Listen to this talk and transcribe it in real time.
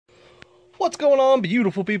What's going on,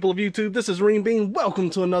 beautiful people of YouTube? This is Renebean. Welcome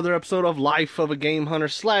to another episode of Life of a Game Hunter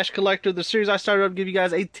 / Collector. The series I started to give you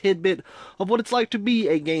guys a tidbit of what it's like to be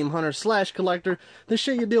a game hunter / collector. The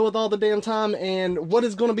shit you deal with all the damn time. And what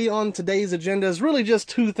is going to be on today's agenda is really just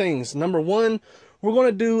two things. Number one, we're going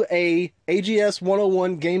to do a AGS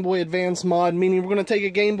 101 Game Boy Advance mod, meaning we're going to take a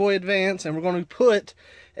Game Boy Advance and we're going to put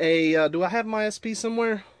a, do I have my SP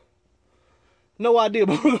somewhere? No idea,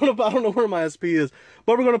 but I don't know where my SP is.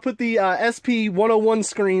 But we're going to put the SP 101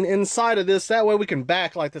 screen inside of this. That way we can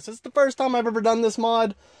backlight this. It's the first time I've ever done this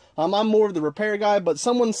mod. I'm more of the repair guy, but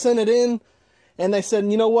someone sent it in. And they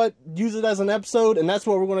said, you know what, use it as an episode. And that's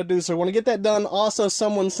what we're going to do. So we're going to get that done. Also,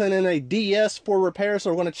 someone sent in a DS for repair. So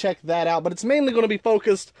we're going to check that out. But it's mainly going to be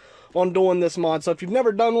focused on doing this mod. So if you've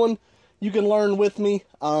never done one, you can learn with me.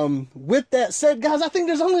 With that said, guys, I think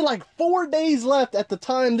there's only like 4 days left at the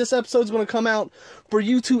time this episode's going to come out for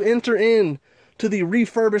you to enter in to the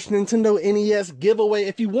refurbished Nintendo NES giveaway.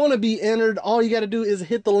 If you want to be entered, all you got to do is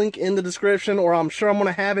hit the link in the description, or I'm sure I'm going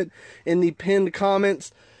to have it in the pinned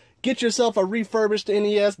comments. Get yourself a refurbished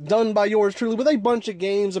NES done by yours truly with a bunch of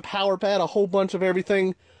games, a power pad, a whole bunch of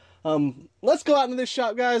everything. Let's go out into this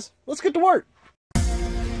shop, guys. Let's get to work.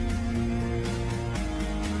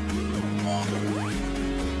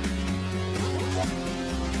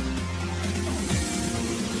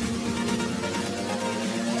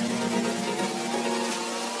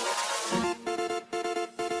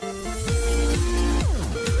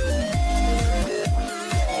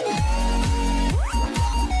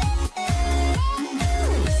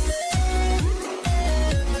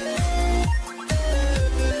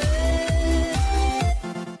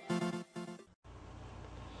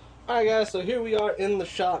 Alright guys, so here we are in the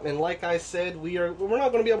shop, and like I said, we're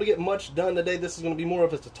not going to be able to get much done today. This is going to be more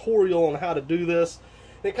of a tutorial on how to do this.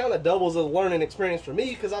 It kind of doubles as a learning experience for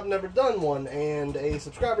me because I've never done one, and a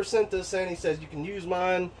subscriber sent this in. He says you can use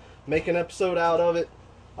mine, make an episode out of it.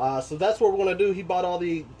 So that's what we're going to do. He bought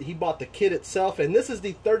the kit itself, and this is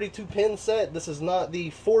the 32 pin set. This is not the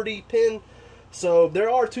 40 pin. So there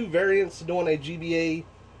are two variants to doing a GBA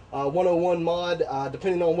 101 mod,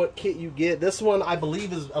 depending on what kit you get. This one, I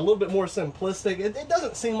believe, is a little bit more simplistic. It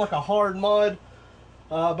doesn't seem like a hard mod,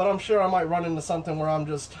 but I'm sure I might run into something where I'm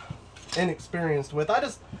just inexperienced with.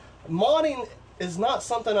 Modding is not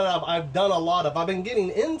something that I've done a lot of. I've been getting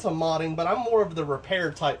into modding, but I'm more of the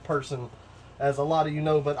repair type person, as a lot of you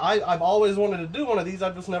know. But I've always wanted to do one of these.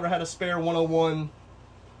 I've just never had a spare 101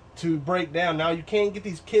 to break down. Now, you can get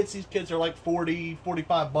these kits. These kits are like 40,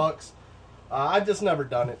 45 bucks. I've just never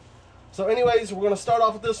done it. So anyways, we're going to start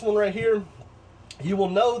off with this one right here. You will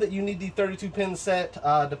know that you need the 32 pin set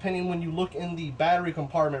depending when you look in the battery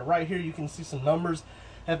compartment. Right here you can see some numbers.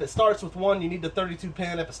 If it starts with 1, you need the 32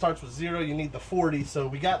 pin. If it starts with 0, you need the 40. So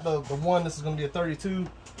we got the 1. This is going to be a 32.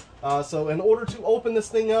 So in order to open this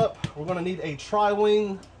thing up, we're going to need a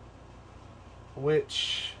tri-wing,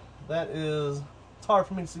 which that is, it's hard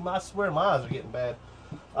for me to see. I swear my eyes are getting bad.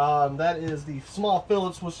 That is the small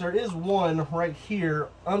Phillips, which there is one right here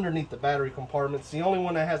underneath the battery compartment. It's the only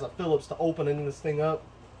one that has a Phillips to open this thing up.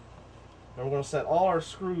 And we're going to set all our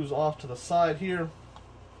screws off to the side here.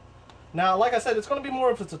 Now, like I said, it's going to be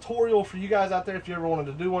more of a tutorial for you guys out there if you ever wanted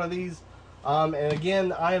to do one of these. And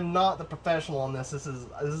again, I am not the professional on this. This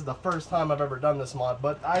is the first time I've ever done this mod.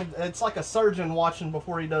 But it's like a surgeon watching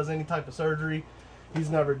before he does any type of surgery. He's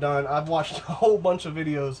never done. I've watched a whole bunch of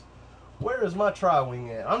videos. Where is my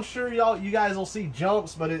tri-wing at? I'm sure you guys will see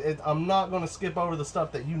jumps, but I'm not going to skip over the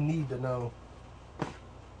stuff that you need to know.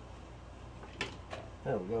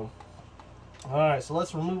 There we go. Alright, so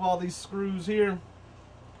let's remove all these screws here.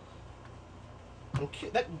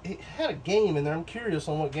 It had a game in there. I'm curious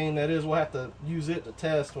on what game that is. We'll have to use it to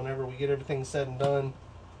test whenever we get everything said and done.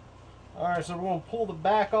 Alright, so we're going to pull the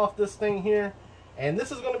back off this thing here. And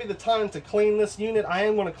this is going to be the time to clean this unit. I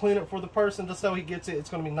am going to clean it for the person just so he gets it. It's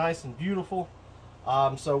going to be nice and beautiful.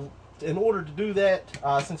 So in order to do that,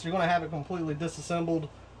 since you're going to have it completely disassembled,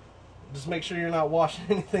 just make sure you're not washing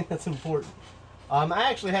anything that's important.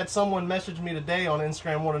 I actually had someone message me today on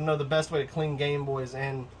Instagram wanting to know the best way to clean Game Boys.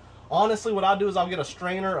 And honestly, what I'll do is I'll get a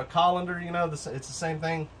strainer, a colander, you know, it's the same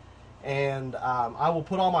thing. And I will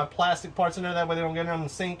put all my plastic parts in there, that way they don't get in the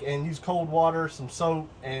sink, and use cold water, some soap,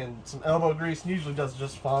 and some elbow grease. And usually does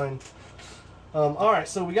just fine. Alright,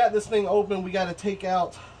 so we got this thing open. We got to take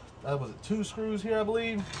out, was it 2 screws here, I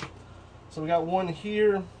believe? So we got one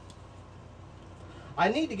here. I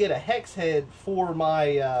need to get a hex head for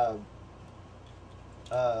my,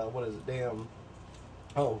 what is it,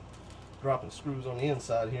 dropping screws on the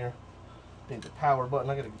inside here. Need the power button.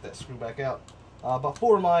 I got to get that screw back out. But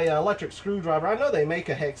for my electric screwdriver, I know they make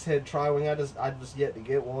a hex head tri-wing. I just yet to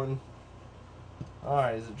get one.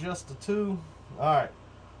 Alright, is it just the two? Alright,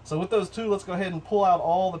 so with those two, let's go ahead and pull out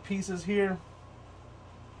all the pieces here.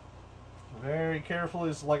 Very carefully.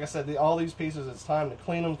 It's, like I said, all these pieces, it's time to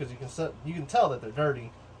clean them because you can tell that they're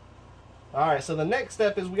dirty. Alright, so the next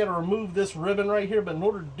step is we got to remove this ribbon right here, but in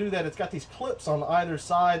order to do that, it's got these clips on either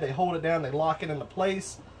side. They hold it down, they lock it into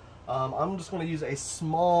place. I'm just going to use a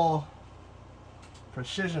small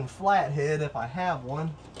precision flathead if I have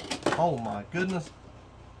one. Oh my goodness.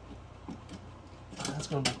 That's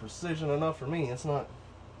going to be precision enough for me. It's not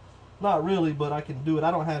really, but I can do it.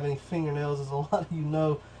 I don't have any fingernails, as a lot of you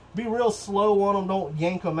know. Be real slow on them. Don't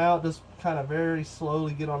yank them out. Just kind of very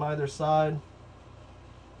slowly get on either side.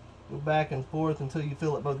 Go back and forth until you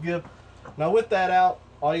feel it both give. Now with that out,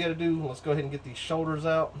 all you got to do, let's go ahead and get these shoulders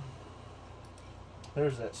out.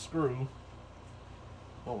 There's that screw.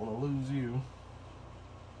 Don't want to lose you.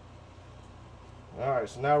 Alright,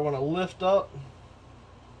 so now we're going to lift up.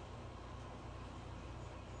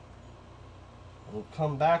 We'll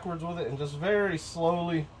come backwards with it, and just very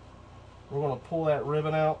slowly we're going to pull that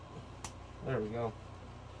ribbon out. There we go.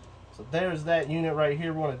 So there's that unit right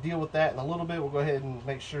here. We're going to deal with that in a little bit. We'll go ahead and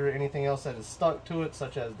make sure anything else that is stuck to it,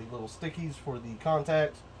 such as the little stickies for the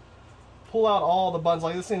contacts. Pull out all the buttons.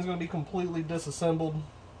 Like, this thing's going to be completely disassembled.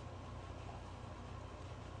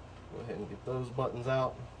 Go ahead and get those buttons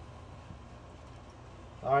out.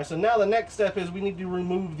 Alright, so now the next step is we need to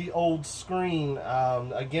remove the old screen.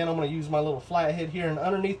 Again, I'm going to use my little flathead here, and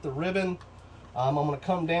underneath the ribbon, I'm going to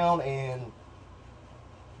come down and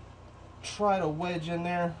try to wedge in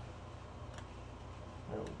there.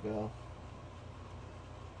 There we go.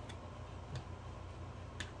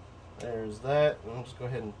 There's that. And I'll just go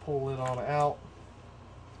ahead and pull it on out.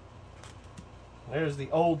 There's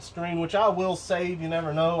the old screen, which I will save. You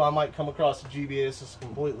never know. I might come across a GBA that's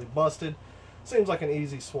completely busted. Seems like an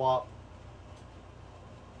easy swap.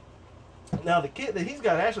 Now the kit that he's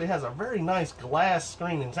got actually has a very nice glass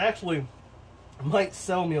screen. It's actually might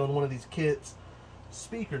sell me on one of these kits.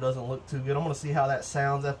 Speaker doesn't look too good. I'm going to see how that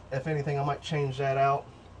sounds. If anything, I might change that out.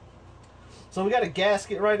 So we got a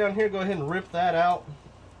gasket right down here. Go ahead and rip that out.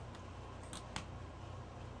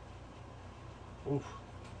 Oof,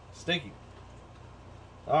 sticky.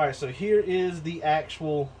 Alright, so here is the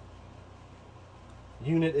actual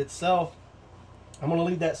unit itself. I'm going to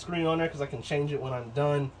leave that screen on there because I can change it when I'm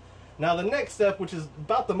done. Now the next step, which is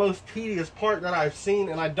about the most tedious part that I've seen,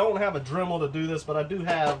 and I don't have a Dremel to do this, but I do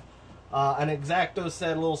have an X-Acto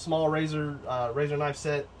set, a little small razor knife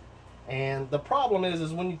set. And the problem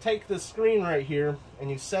is when you take this screen right here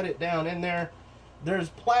and you set it down in there, there's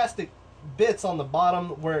plastic bits on the bottom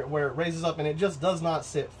where it raises up, and it just does not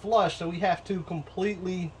sit flush. So we have to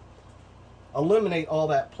completely eliminate all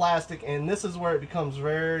that plastic, and this is where it becomes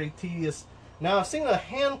very tedious. Now I've seen a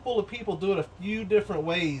handful of people do it a few different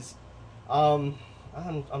ways. I'm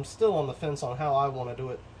still on the fence on how I want to do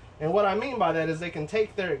it. And what I mean by that is they can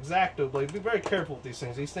take their X-Acto blade. Be very careful with these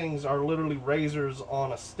things. These things are literally razors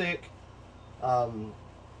on a stick. And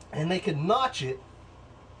they can notch it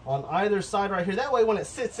on either side right here. That way when it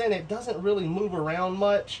sits in, it doesn't really move around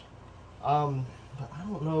much. But I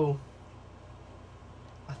don't know.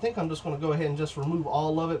 I think I'm just going to go ahead and just remove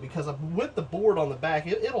all of it, because with the board on the back,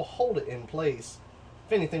 it'll hold it in place.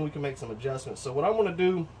 If anything, we can make some adjustments. So what I'm going to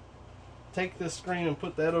do, take this screen and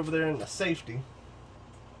put that over there in the safety.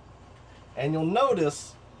 And you'll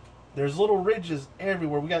notice there's little ridges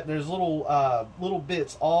everywhere. There's little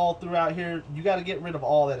bits all throughout here. You got to get rid of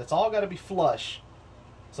all that. It's all got to be flush.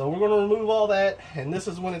 So we're going to remove all that, and this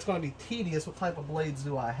is when it's going to be tedious. What type of blades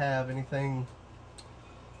do I have? Anything?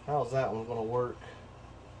 How's that one going to work?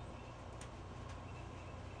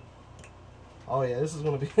 Oh yeah, this is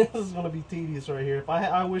going to be this is going to be tedious right here.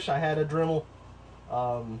 I wish I had a Dremel.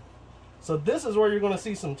 So this is where you're going to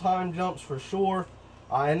see some time jumps for sure.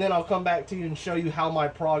 And then I'll come back to you and show you how my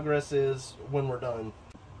progress is when we're done.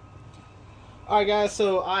 Alright guys,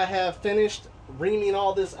 so I have finished reaming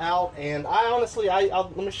all this out, and I honestly,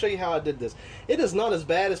 let me show you how I did this. It is not as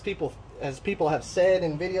bad as people have said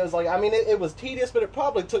in videos. Like, I mean, it was tedious, but it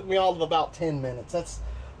probably took me all of about 10 minutes. That's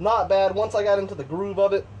not bad once I got into the groove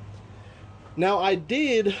of it. Now, I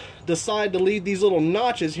did decide to leave these little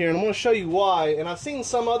notches here, and I'm going to show you why. And I've seen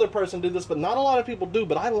some other person do this, but not a lot of people do,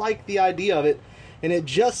 but I like the idea of it. And it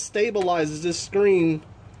just stabilizes this screen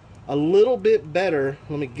a little bit better.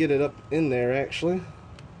 Let me get it up in there, actually.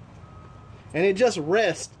 And it just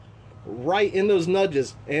rests right in those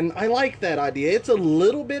nudges. And I like that idea. It's a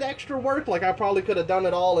little bit extra work. Like, I probably could have done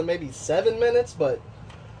it all in maybe 7 minutes, but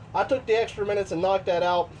I took the extra minutes and knocked that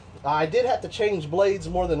out. I did have to change blades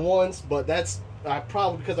more than once, but that's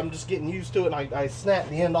probably because I'm just getting used to it, and I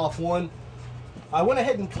snapped the end off one. I went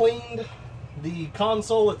ahead and cleaned the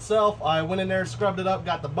console itself, I went in there, scrubbed it up,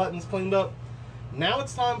 got the buttons cleaned up. Now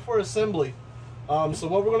it's time for assembly. So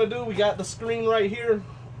what we're going to do, we got the screen right here.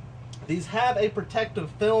 These have a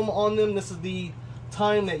protective film on them. This is the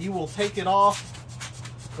time that you will take it off.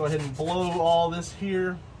 Go ahead and blow all this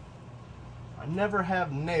here. I never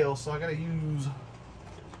have nails, so I got to use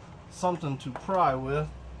something to pry with.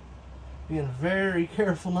 Being very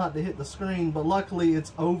careful not to hit the screen, but luckily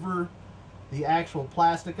it's over the actual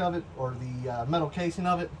plastic of it, or the metal casing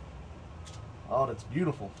of it. Oh, that's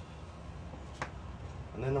beautiful.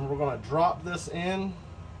 And then we're going to drop this in.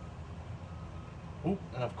 Oop,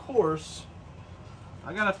 and of course,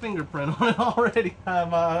 I got a fingerprint on it already. I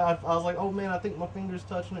was like, oh man, I think my finger's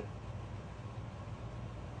touching it.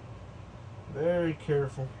 Very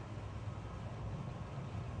careful.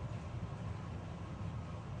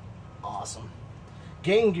 Awesome.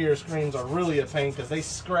 Game Gear screens are really a pain because they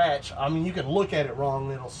scratch. I mean, you can look at it wrong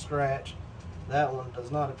and it'll scratch. That one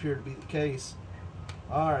does not appear to be the case.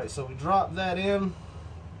 Alright, so we drop that in.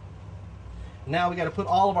 Now we got to put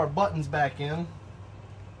all of our buttons back in.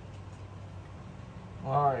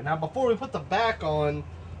 Alright, now before we put the back on,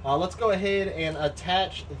 let's go ahead and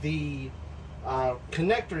attach the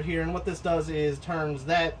connector here. And what this does is turns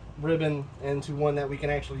that ribbon into one that we can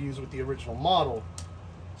actually use with the original model.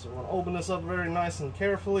 So we're going to open this up very nice and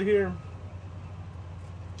carefully here.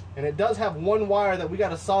 And it does have one wire that we got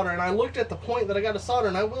to solder. And I looked at the point that I got to solder,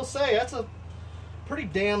 and I will say that's a pretty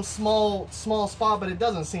damn small spot, but it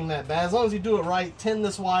doesn't seem that bad. As long as you do it right, tin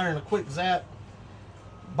this wire in a quick zap.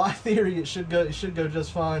 By theory, it should go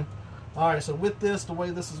just fine. Alright, so with this, the way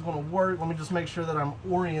this is going to work, let me just make sure that I'm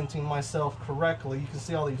orienting myself correctly. You can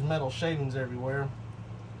see all these metal shavings everywhere.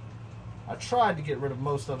 I tried to get rid of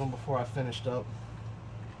most of them before I finished up.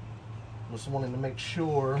 Just wanting to make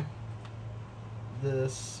sure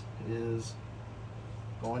this is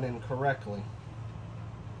going in correctly.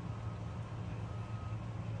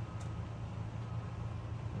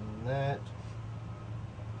 And that,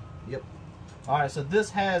 yep. Alright, so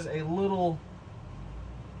this has a little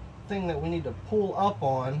thing that we need to pull up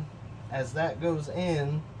on as that goes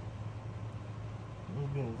in. I'm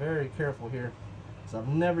being very careful here because I've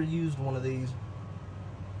never used one of these.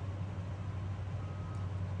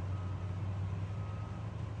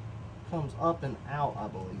 Comes up and out, I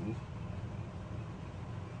believe.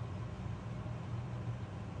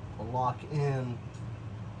 To lock in.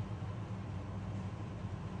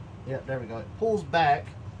 Yep, there we go. It pulls back.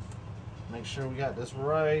 Make sure we got this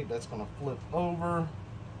right. That's going to flip over.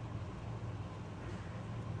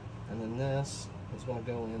 And then this is going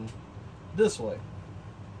to go in this way.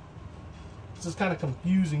 This is kind of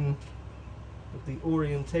confusing with the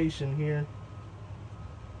orientation here.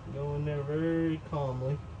 Go in there very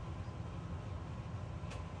calmly.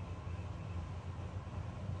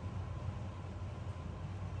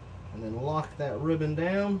 And then lock that ribbon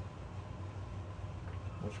down,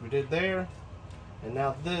 which we did there. And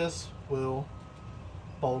now this will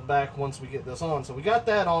fold back once we get this on. So we got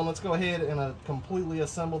that on. Let's go ahead and completely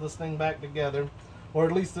assemble this thing back together, or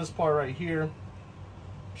at least this part right here.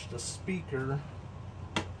 Just a speaker,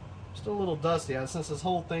 just a little dusty. Since this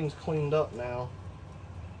whole thing's cleaned up now,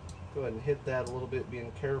 go ahead and hit that a little bit,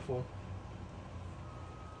 being careful.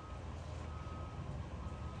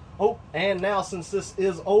 Oh, and now since this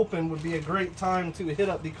is open, would be a great time to hit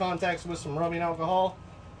up the contacts with some rubbing alcohol.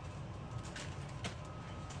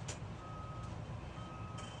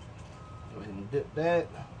 Go ahead and dip that.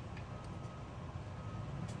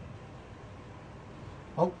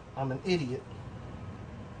 Oh, I'm an idiot.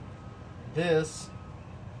 This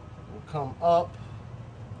will come up,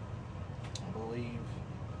 I believe.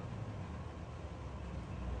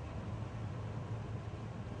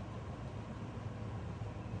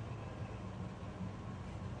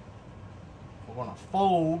 We're going to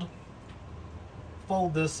fold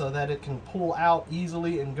this so that it can pull out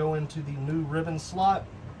easily and go into the new ribbon slot.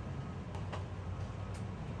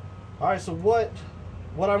 Alright, so what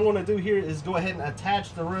I'm going to do here is go ahead and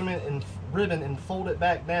attach the ribbon and fold it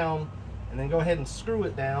back down, and then go ahead and screw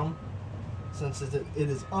it down since it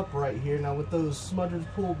is upright here. Now with those smudgers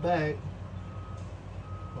pulled back,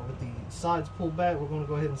 or with the sides pulled back, we're going to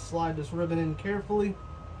go ahead and slide this ribbon in carefully.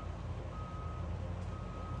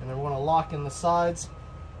 And then we're going to lock in the sides.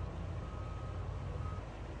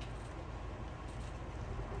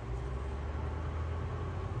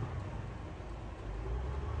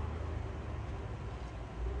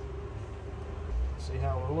 See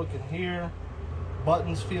how we're looking here.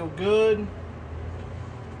 Buttons feel good.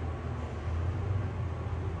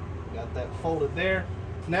 Got that folded there.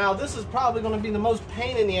 Now this is probably going to be the most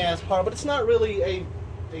pain in the ass part, but it's not really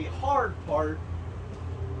a hard part.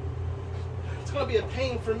 it's going to be a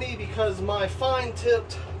pain for me because my fine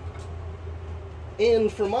tipped end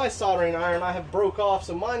for my soldering iron I have broke off,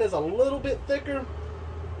 so mine is a little bit thicker.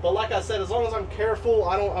 But like I said, as long as I'm careful,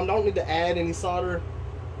 I don't need to add any solder.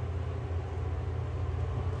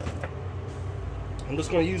 I'm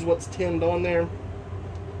just going to use what's tinned on there.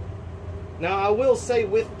 Now I will say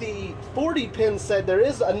with the 40 pin set, there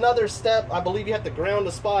is another step. I believe you have to ground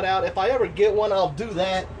a spot out. If I ever get one, I'll do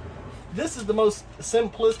that. This is the most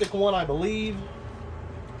simplistic one, I believe.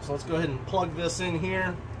 So let's go ahead and plug this in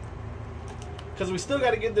here, because we still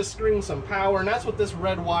got to give this screen some power, and that's what this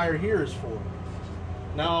red wire here is for.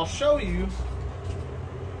 Now I'll show you.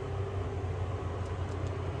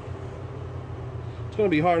 It's going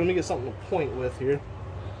to be hard. Let me get something to point with here.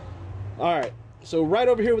 Alright, so right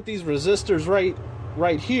over here with these resistors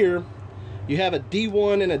right here, you have a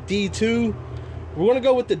D1 and a D2. We're going to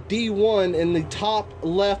go with the D1 in the top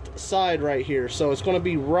left side right here. So it's going to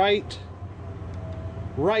be right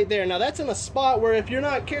there. Now that's in a spot where if you're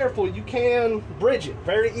not careful, you can bridge it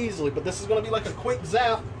very easily. But this is going to be like a quick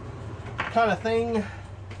zap kind of thing.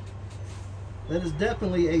 That is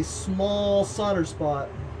definitely a small solder spot.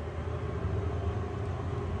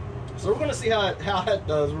 So we're going to see how that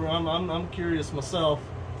does. I'm curious myself.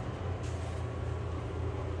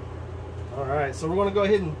 Alright, so we're going to go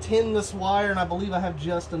ahead and tin this wire, and I believe I have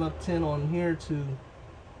just enough tin on here to...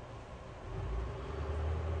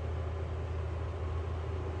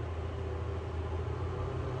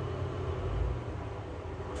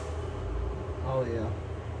 Oh yeah.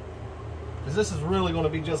 Because this is really going to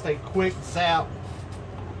be just a quick zap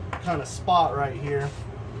kind of spot right here.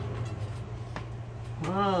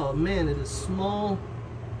 Oh man, it is small.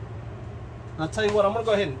 I'll tell you what, I'm going to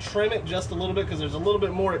go ahead and trim it just a little bit because there's a little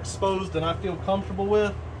bit more exposed than I feel comfortable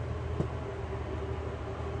with.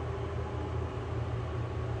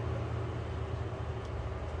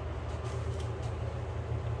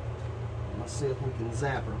 Let's see if we can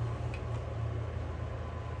zap her.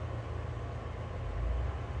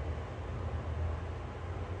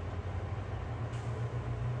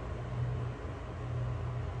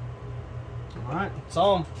 Alright,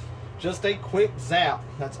 so just a quick zap.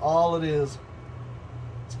 That's all it is.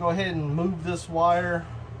 Let's go ahead and move this wire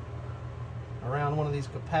around one of these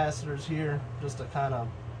capacitors here just to kind of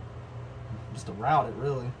route it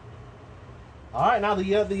really. Alright, now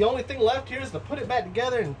the only thing left here is to put it back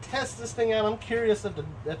together and test this thing out. I'm curious if it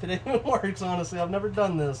even works, honestly. I've never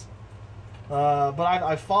done this. But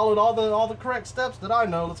I followed all the correct steps that I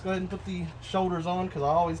know. Let's go ahead and put the shoulders on because I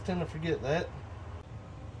always tend to forget that.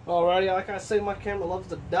 Alrighty, like I say, my camera loves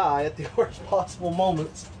to die at the worst possible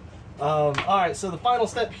moments. Alright, so the final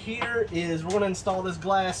step here is we're going to install this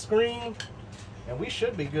glass screen, and we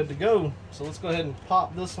should be good to go. So let's go ahead and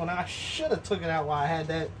pop this one out. I should have took it out while I had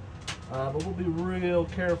that, but we'll be real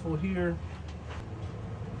careful here.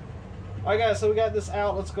 Alright guys, so we got this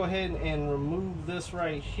out. Let's go ahead and remove this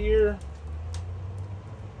right here.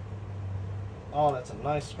 Oh, that's a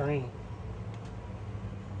nice screen.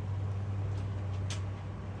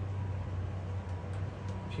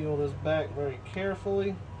 Peel this back very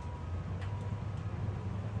carefully.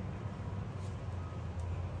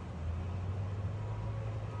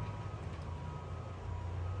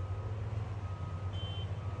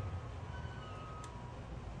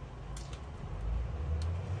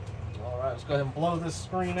 Alright, let's go ahead and blow this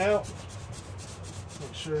screen out.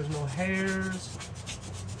 Make sure there's no hairs.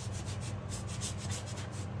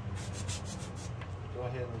 Go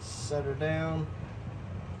ahead and set her down.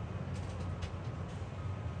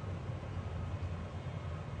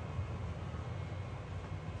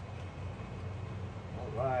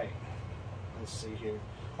 Alright, let's see here.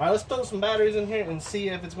 Alright, let's throw some batteries in here and see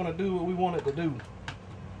if it's going to do what we want it to do.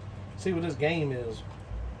 See what this game is.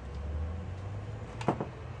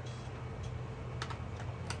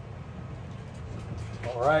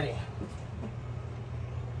 Alrighty.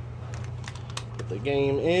 Put the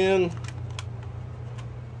game in.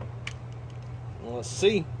 Let's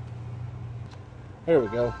see. There we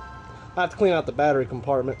go. I have to clean out the battery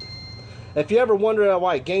compartment. If you ever wonder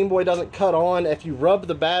why Game Boy doesn't cut on, if you rub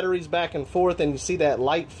the batteries back and forth and you see that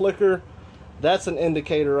light flicker, that's an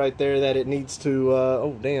indicator right there that it needs to,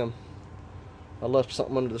 oh damn. I left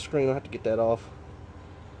something under the screen, I'll have to get that off.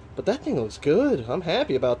 But that thing looks good. I'm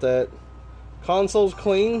happy about that. Console's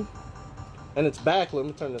clean, and it's back. Let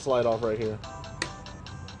me turn this light off right here.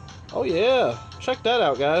 Oh yeah, check that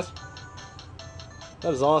out guys.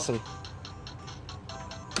 That is awesome.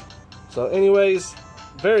 So anyways,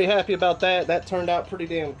 very happy about that. That turned out pretty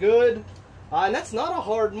damn good. And that's not a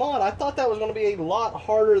hard mod. I thought that was going to be a lot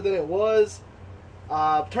harder than it was.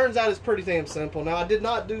 Turns out it's pretty damn simple. Now I did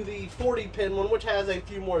not do the 40 pin one, which has a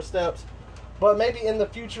few more steps. but maybe in the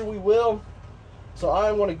future we will. So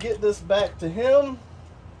I'm going to get this back to him.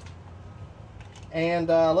 And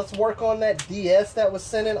let's work on that DS that was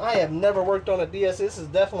sent in. I have never worked on a DS. This is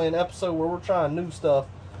definitely an episode where we're trying new stuff.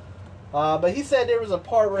 But he said there was a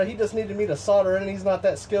part where he just needed me to solder in. He's not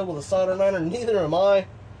that skilled with a soldering iron. Neither am I.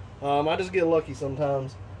 I just get lucky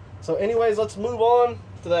sometimes. So anyways, let's move on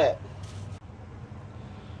to that.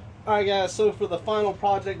 Alright guys, so for the final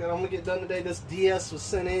project that I'm going to get done today, this DS was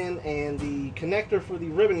sent in, and the connector for the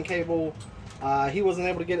ribbon cable, he wasn't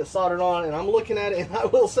able to get it soldered on, and I'm looking at it, and I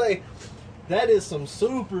will say, that is some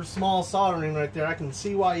super small soldering right there. I can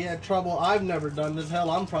see why you had trouble. I've never done this.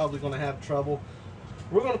 Hell, I'm probably going to have trouble.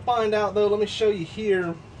 We're going to find out, though. Let me show you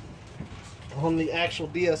here on the actual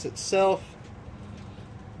DS itself.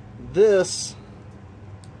 This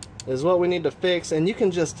is what we need to fix, and you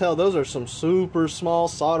can just tell those are some super small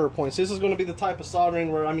solder points. This is going to be the type of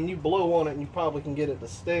soldering where, I mean, you blow on it and you probably can get it to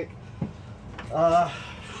stick.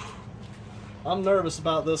 I'm nervous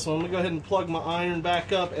about this one. I'm going to go ahead and plug my iron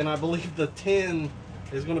back up, and I believe the 10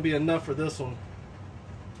 is going to be enough for this one.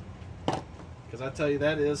 Because I tell you,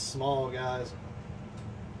 that is small, guys.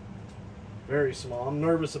 Very small. I'm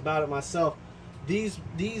nervous about it myself. These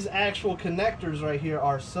actual connectors right here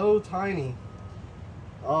are so tiny.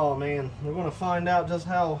 Oh man, we're going to find out just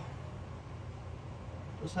how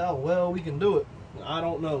well we can do it. I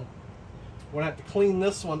don't know. We're going to have to clean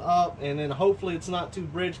this one up, and then hopefully it's not too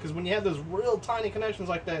bridged, because when you have those real tiny connections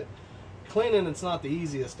like that, cleaning it's not the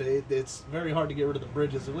easiest. It's very hard to get rid of the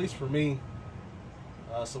bridges, at least for me.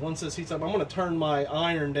 So once this heats up, I'm going to turn my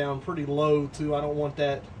iron down pretty low too. I don't want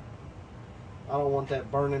that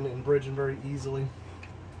burning and bridging very easily.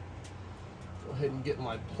 Go ahead and get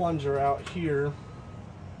my plunger out here.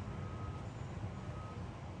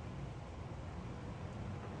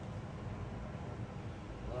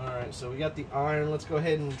 Alright, so we got the iron. Let's go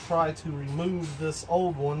ahead and try to remove this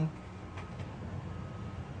old one.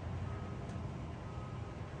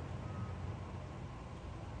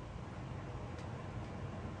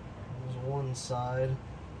 There's one side.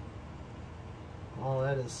 Oh,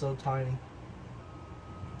 that is so tiny.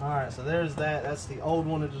 Alright, so there's that. That's the old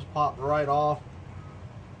one that just popped right off.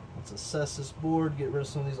 Let's assess this board, get rid of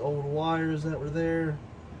some of these old wires that were there.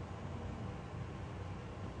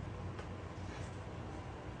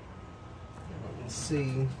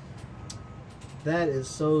 See, that is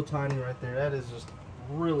so tiny right there. That is just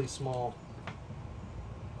really small.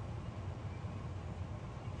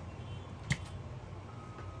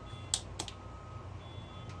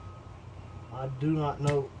 I do not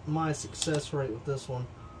know my success rate with this one,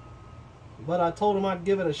 but I told him I'd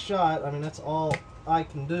give it a shot. I mean, that's all I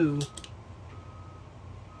can do.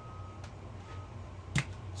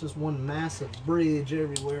 It's just one massive bridge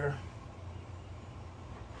everywhere.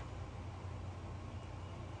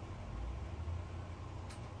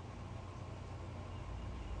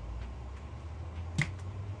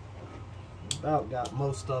 About got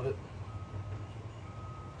most of it.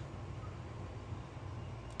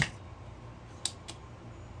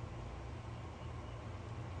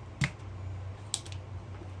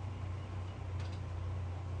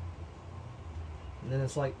 And then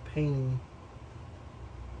it's like painting.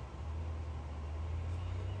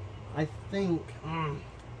 I think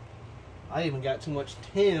I even got too much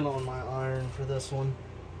tin on my iron for this one.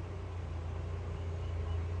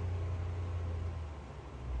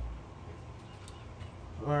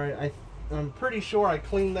 Alright, I'm pretty sure I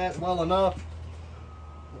cleaned that well enough.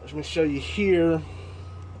 Let me show you here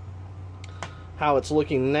how it's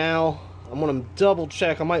looking now. I'm going to double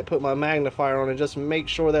check. I might put my magnifier on it just to make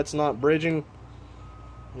sure that's not bridging.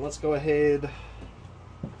 And let's go ahead.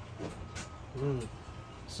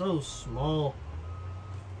 So small.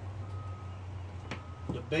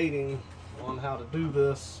 Debating on how to do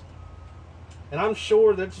this. And I'm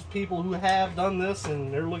sure there's just people who have done this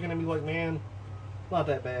and they're looking at me like, man, not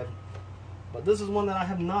that bad. But this is one that I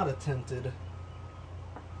have not attempted.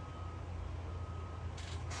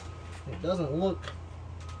 It doesn't look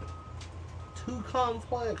too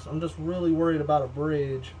complex. I'm just really worried about a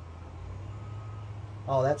bridge.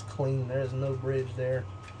 Oh, that's clean. There's no bridge there.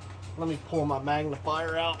 Let me pull my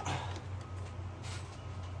magnifier out.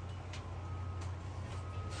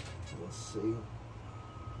 Let's see.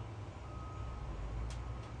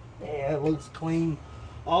 Yeah, it looks clean.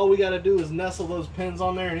 All we got to do is nestle those pins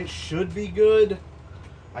on there and it should be good.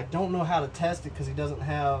 I don't know how to test it because he doesn't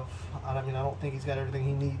have, I mean, I don't think he's got everything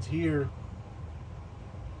he needs here.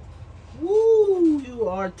 Woo, you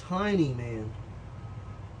are tiny, man.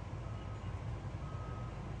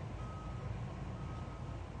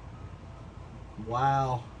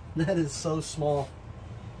 Wow, that is so small.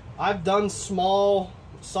 I've done small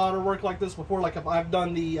solder work like this before. Like if I've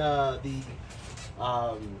done the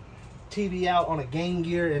TV out on a Game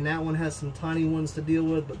Gear, and that one has some tiny ones to deal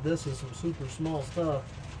with, but this is some super small stuff.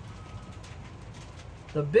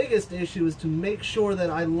 The biggest issue is to make sure that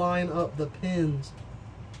I line up the pins.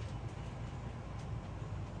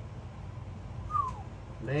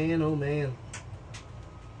 Man, oh man.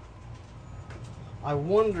 I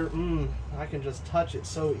wonder, I can just touch it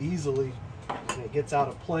so easily and it gets out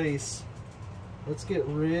of place. Let's get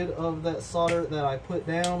rid of that solder that I put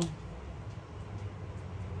down.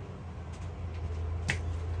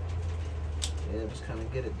 Yeah, just kind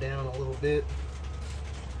of get it down a little bit.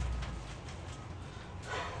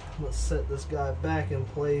 Let's set this guy back in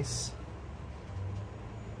place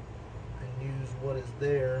and use what is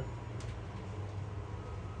there.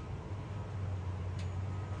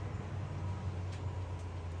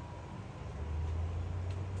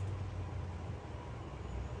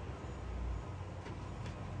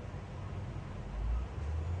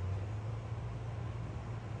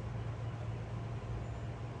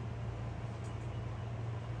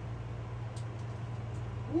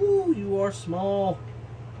 Ooh, you are small.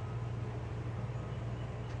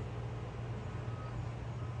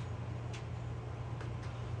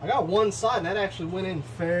 I got one side and that actually went in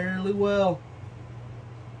fairly well.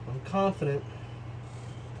 I'm confident.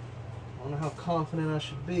 I don't know how confident I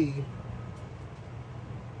should be.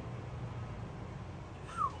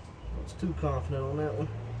 I was too confident on that one.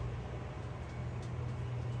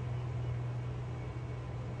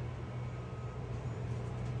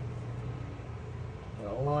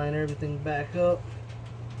 Gotta line everything back up.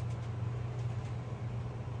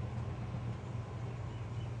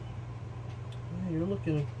 You're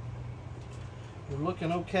looking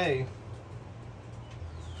okay.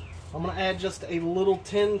 I'm gonna add just a little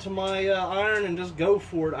tin to my iron and just go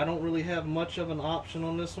for it. I don't really have much of an option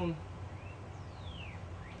on this one.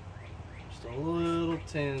 Just a little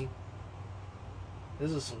tin.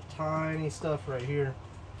 This is some tiny stuff right here.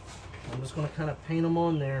 I'm just gonna kind of paint them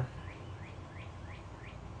on there.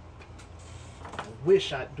 I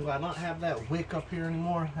wish do I not have that wick up here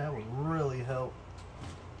anymore? That would really help.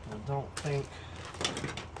 I don't think.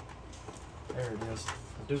 There it is.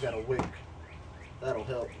 I do got a wick. That'll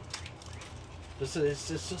help. It's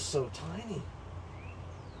just so tiny.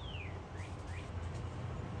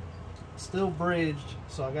 Still bridged,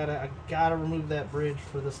 so I gotta remove that bridge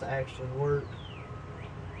for this to actually work.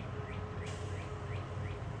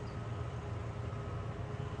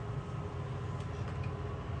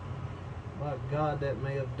 My God, that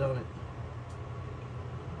may have done it.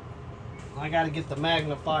 I gotta get the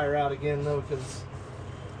magnifier out again though, because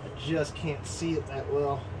I just can't see it that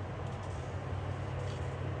well.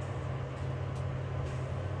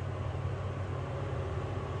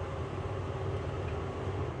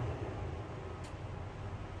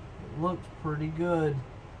 It looks pretty good.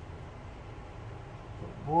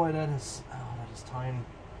 But boy, that is tiny.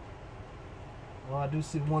 Well, I do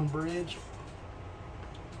see one bridge.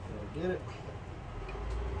 Did I get it?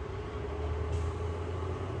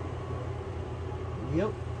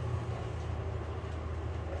 Yep.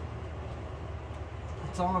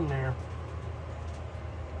 It's on there.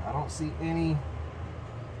 I don't see any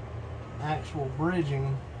actual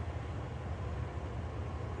bridging.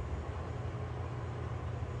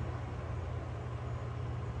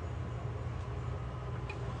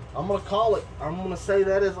 I'm gonna call it. I'm gonna say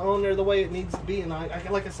that is on there the way it needs to be. And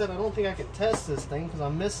like I said, I don't think I can test this thing because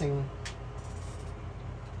I'm missing.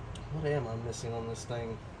 What am I missing on this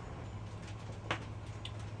thing?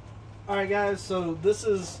 Alright guys, so this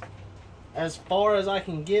is as far as I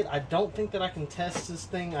can get. I don't think that I can test this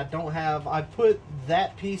thing. I put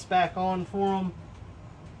that piece back on for him.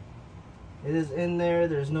 It is in there.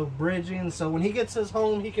 There's no bridging. So when he gets his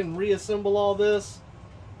home, he can reassemble all this.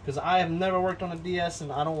 Because I have never worked on a DS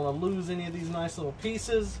and I don't want to lose any of these nice little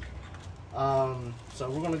pieces. So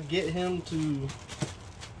we're going to get him to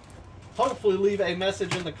hopefully leave a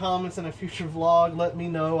message in the comments in a future vlog. Let me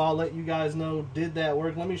know. I'll let you guys know, did that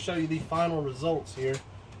work? Let me show you the final results here.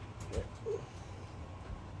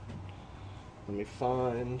 Let me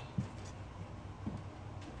find.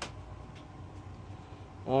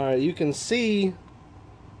 Alright, you can see,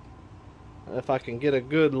 if I can get a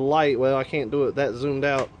good light, well, I can't do it that zoomed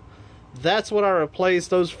out. That's what I replaced.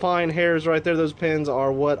 Those fine hairs right there, those pins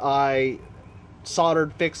are what I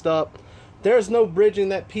soldered, fixed up. There's no bridging.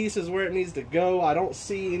 That piece is where it needs to go. I don't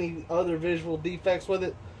see any other visual defects with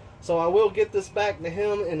it. So I will get this back to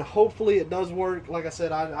him and hopefully it does work. Like I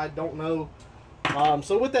said, I don't know.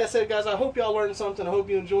 So with that said, guys, I hope y'all learned something. I hope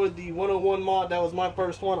you enjoyed the 101 mod. That was my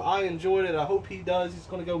first one. I enjoyed it. I hope he does. It's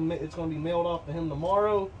going to be mailed off to him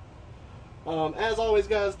tomorrow. As always,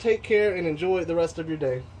 guys, take care and enjoy the rest of your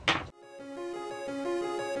day.